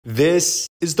This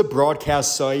is the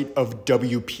broadcast site of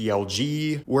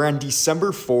WPLG, where on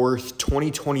December 4th,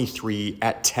 2023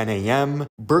 at 10 a.m.,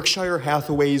 Berkshire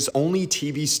Hathaway's only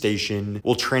TV station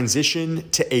will transition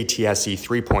to ATSC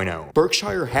 3.0.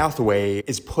 Berkshire Hathaway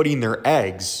is putting their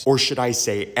eggs, or should I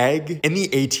say egg, in the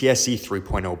ATSC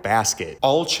 3.0 basket.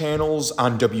 All channels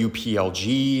on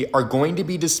WPLG are going to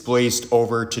be displaced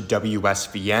over to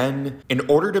WSVN in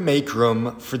order to make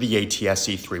room for the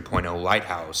ATSC 3.0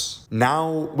 lighthouse.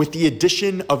 Now, with the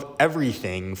addition of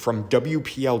everything from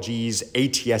WPLG's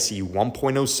ATSC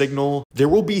 1.0 signal, there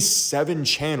will be 7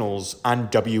 channels on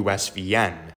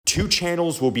WSVN. 2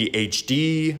 channels will be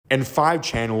HD, and 5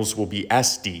 channels will be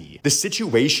SD. The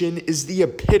situation is the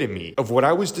epitome of what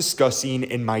I was discussing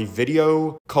in my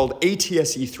video called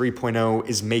ATSC 3.0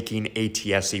 is making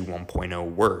ATSC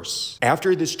 1.0 worse.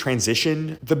 After this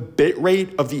transition, the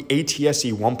bitrate of the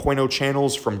ATSC 1.0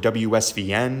 channels from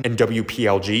WSVN and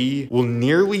WPLG will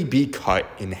nearly be cut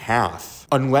in half.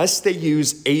 Unless they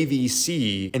use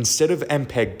AVC instead of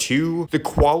MPEG-2, the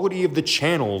quality of the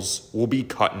channels will be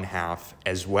cut in half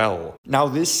as well. Now,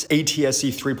 this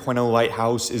ATSC 3.0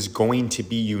 lighthouse is going to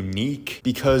be unique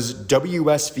because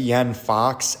WSVN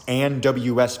Fox and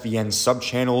WSVN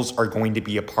subchannels are going to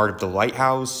be a part of the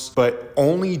lighthouse, but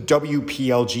only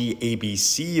WPLG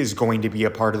ABC is going to be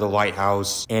a part of the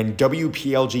lighthouse, and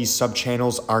WPLG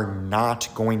subchannels are not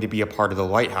going to be a part of the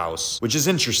lighthouse, which is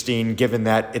interesting given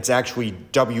that it's actually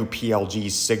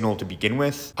WPLG's signal to begin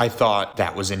with. I thought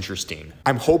that was interesting.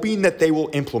 I'm hoping that they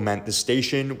will implement the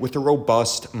station with a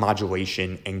robust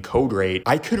modulation and code rate.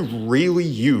 I could really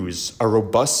use a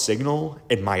robust signal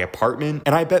in my apartment,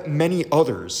 and I bet many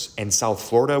others in South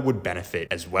Florida would benefit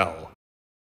as well.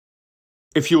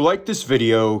 If you like this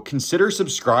video, consider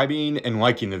subscribing and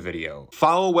liking the video.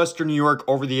 Follow Western New York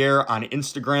Over the Air on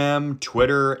Instagram,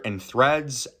 Twitter, and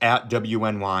Threads at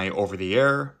WNY Over the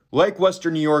Air. Like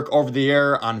Western New York Over the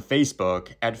Air on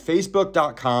Facebook at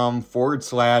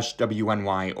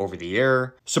facebook.com/WNY Over the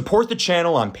Air. Support the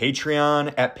channel on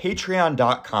Patreon at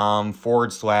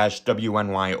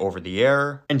patreon.com/WNY Over the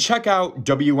Air. And check out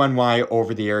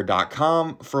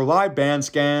WNYOvertheair.com for live band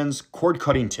scans, cord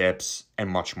cutting tips, and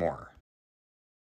much more.